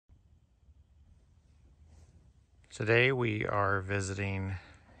Today we are visiting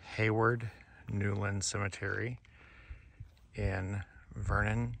Hayward-Newland Cemetery in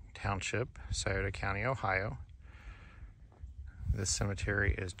Vernon Township, Scioto County, Ohio. This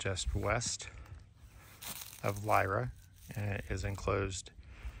cemetery is just west of Lyra, and it is enclosed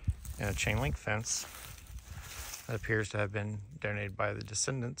in a chain link fence that appears to have been donated by the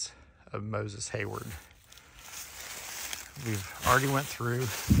descendants of Moses Hayward. We've already went through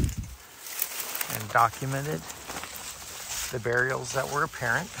and documented the burials that were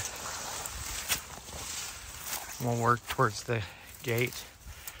apparent. We'll work towards the gate,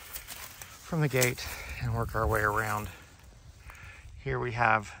 from the gate, and work our way around. Here we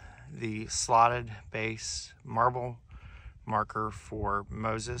have the slotted base marble marker for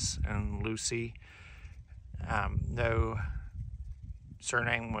Moses and Lucy. No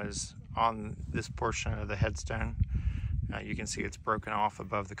surname was on this portion of the headstone. You can see it's broken off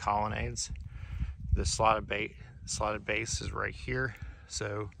above the colonnades. The slotted base is right here,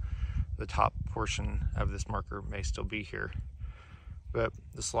 so the top portion of this marker may still be here, but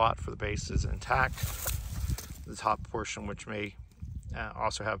the slot for the base is intact. The top portion, which may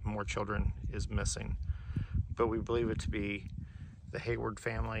also have more children, is missing, but we believe it to be the Hayward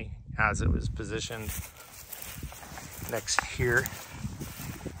family, as it was positioned next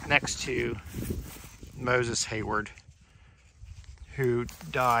to Moses Hayward, who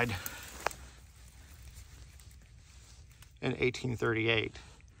died in 1838,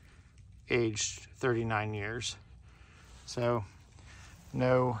 aged 39 years. So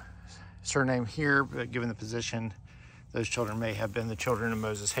no surname here, but given the position, those children may have been the children of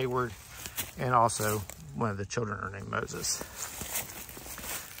Moses Hayward, and also one of the children are named Moses.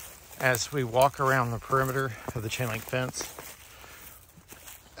 As we walk around the perimeter of the chain link fence,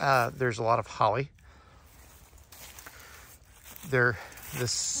 there's a lot of holly.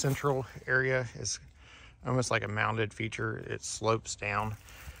 This central area is almost like a mounded feature. It slopes down.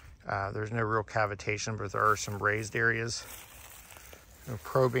 There's no real cavitation, but there are some raised areas.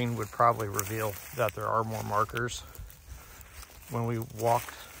 Probing would probably reveal that there are more markers. When we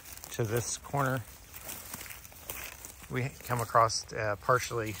walk to this corner, we come across a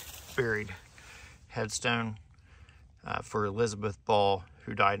partially buried headstone for Elizabeth Ball,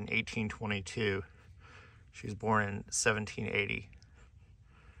 who died in 1822. She was born in 1780.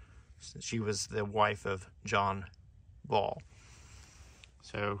 She was the wife of John Ball.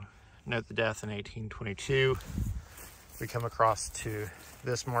 So note the death in 1822. We come across to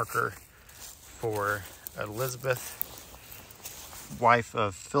this marker for Elizabeth, wife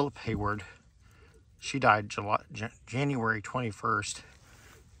of Philip Hayward. She died January 21st,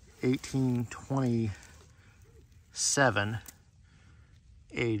 1827,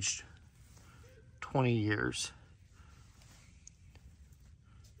 aged 20 years.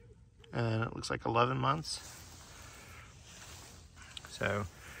 And it looks like 11 months. So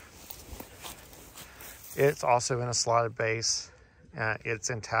it's also in a slotted base. It's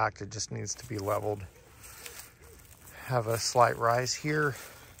intact, it just needs to be leveled. Have a slight rise here.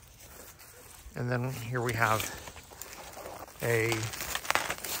 And then here we have a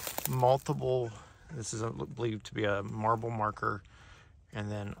multiple, this is believed to be a marble marker. And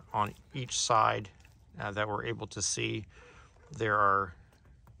then on each side that we're able to see, there are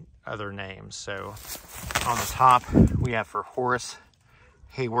other names. So on the top, we have for Horace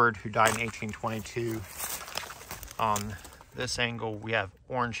Hayward, who died in 1822. On this angle, we have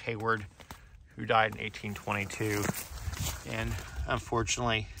Orange Hayward, who died in 1822. And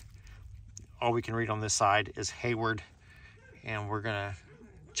unfortunately, all we can read on this side is Hayward, and we're gonna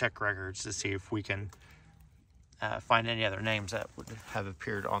check records to see if we can find any other names that would have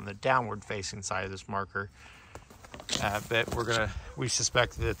appeared on the downward facing side of this marker. But we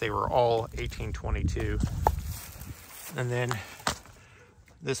suspect that they were all 1822. And then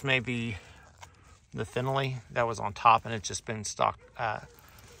this may be the Finley that was on top, and it's just been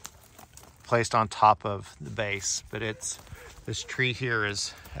placed on top of the base. But this tree here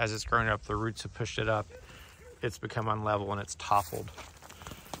as it's grown up, the roots have pushed it up. It's become unlevel and it's toppled.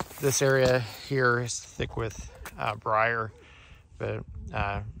 This area here is thick with briar, but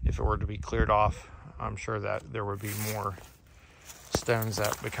if it were to be cleared off, I'm sure that there would be more stones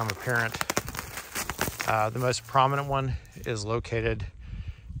that become apparent. The most prominent one is located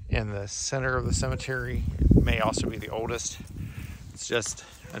in the center of the cemetery. It may also be the oldest. It's just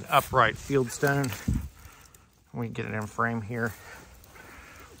an upright field stone. We can get it in frame here.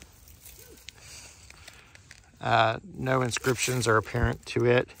 No inscriptions are apparent to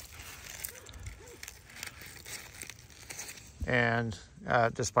it. And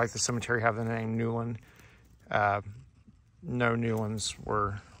despite the cemetery having the name Newland, no Newlands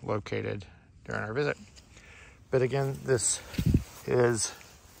were located during our visit. But again, this is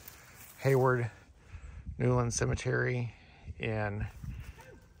Hayward-Newland Cemetery in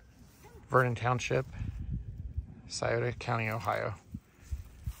Vernon Township, Scioto County, Ohio.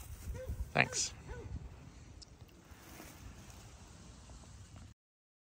 Thanks.